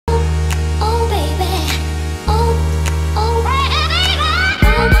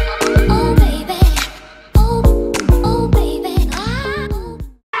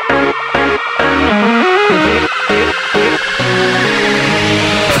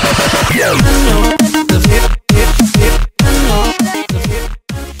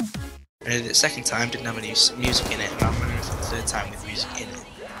it. Second time didn't have any music in it, and I'm running it for the third time with music in it.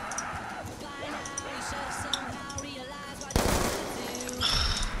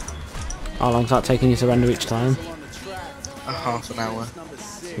 How long's that taking you to render each time? A half an hour.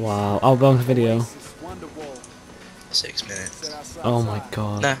 Wow. How long the video? 6 minutes. Oh my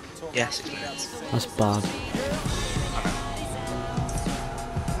god. No, yeah, 6 minutes. That's bad. I know.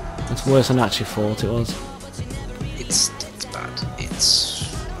 That's worse than I actually thought it was. It's bad.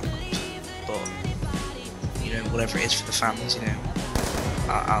 It's not good. But, you know, whatever it is for the fans, you know,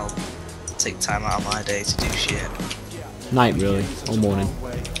 I'll take time out of my day to do shit. Night really, or morning.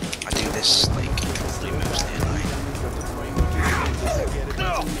 I do this like mostly at night.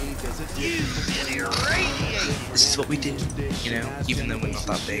 This is what we do, you know, even though we're not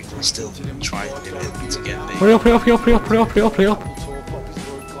that big, we still try and do it to get big. Hurry up, hurry up, hurry up, hurry up, hurry up, hurry up, hurry up.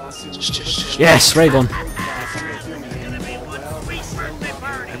 Yes, ray gun.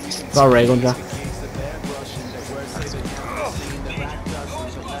 Got a ray gun, Jack.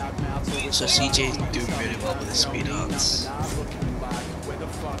 So CJ's doing really well with his speed arts.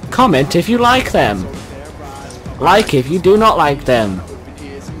 Comment if you like them. Like if you do not like them.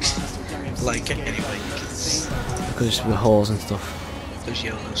 Like anyway, Because we're whores and stuff. those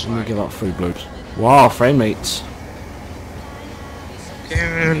yellows. And we give out free bloops. Wow, frame rates.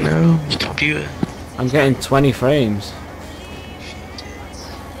 No, computer. I'm getting 20 frames.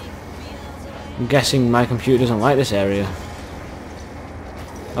 I'm guessing my computer doesn't like this area.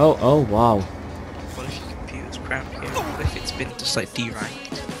 Oh, wow. What if your computer's crap? Yeah, what if it's been just like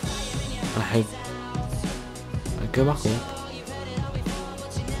deranked? I go back up.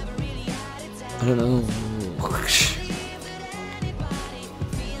 I don't know.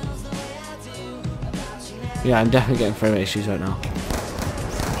 Yeah, I'm definitely getting frame rate issues right now.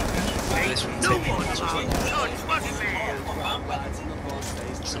 This one take me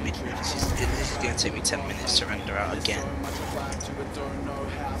this is going to take me 10 minutes to render out again.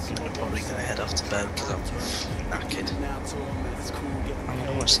 I'm probably going to head off to bed because I'm knackered. I'm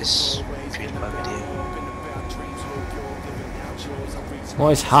going to watch this PewDiePie video. What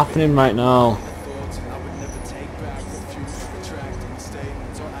is happening right now?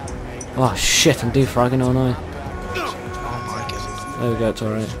 Oh shit, I'm defragging, oh no. Oh my god. There we go, it's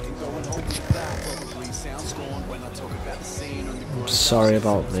alright. I'm sorry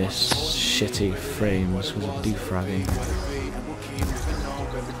about this shitty frames with defragging.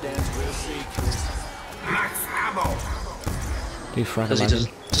 Defrag Because he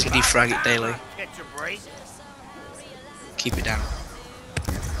doesn't defrag it daily. Keep it down.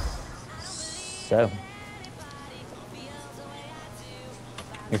 So,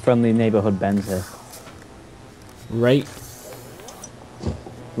 your friendly neighbourhood Ben's here. Rape.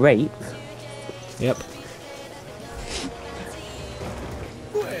 Rape? Yep.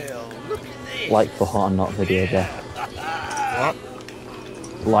 Like for hot or not video, Jeff. What?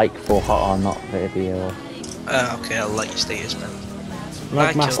 Like for hot or not video. Okay, I'll like your status, man.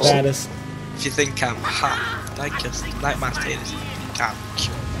 Like my yours. status. If you think I'm hot, like my status if you can.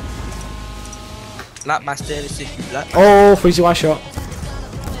 Like my status if you like. Oh, freezy one shot.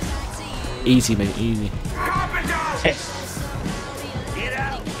 Easy, mate, easy.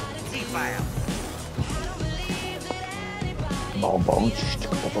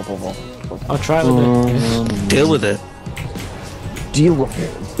 I'll try it with it. Deal with it. Deal with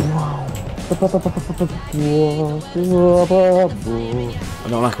it. I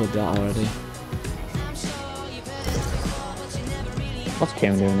don't like with that already. What's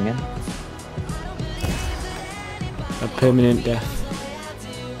Kieran doing again? A permanent death.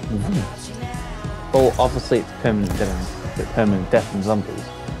 Well, obviously it's permanent death. It's permanent death and zombies.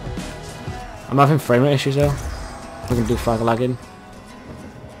 I'm having frame rate issues though. We're gonna do frag lagging.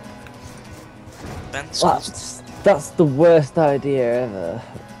 That's the worst idea ever.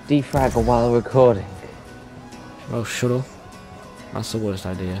 Defrag while recording. Oh, shut up. That's the worst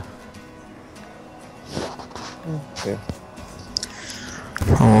idea. Okay.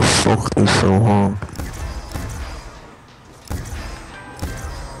 Oh fuck, this so hard.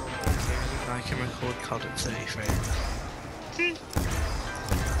 I can record COD at 30 frames.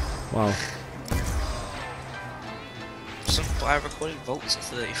 Wow. But I recorded volts at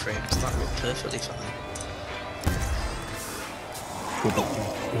 30 frames, that looked perfectly fine.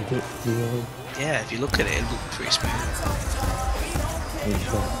 Yeah, if you look at it, it looked pretty smooth.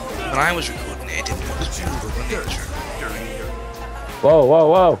 When I was recording it, it didn't look as smooth, but when it was Whoa, whoa,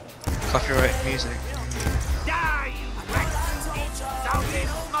 whoa! copyright music.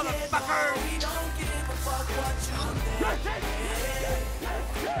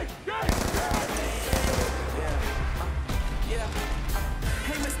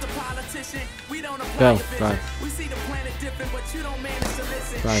 Go, drive.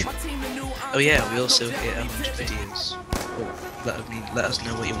 Drive. Oh yeah, we also hit 100 videos. Let us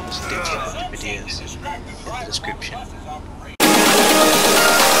know what you want us to do for 100 videos in the description.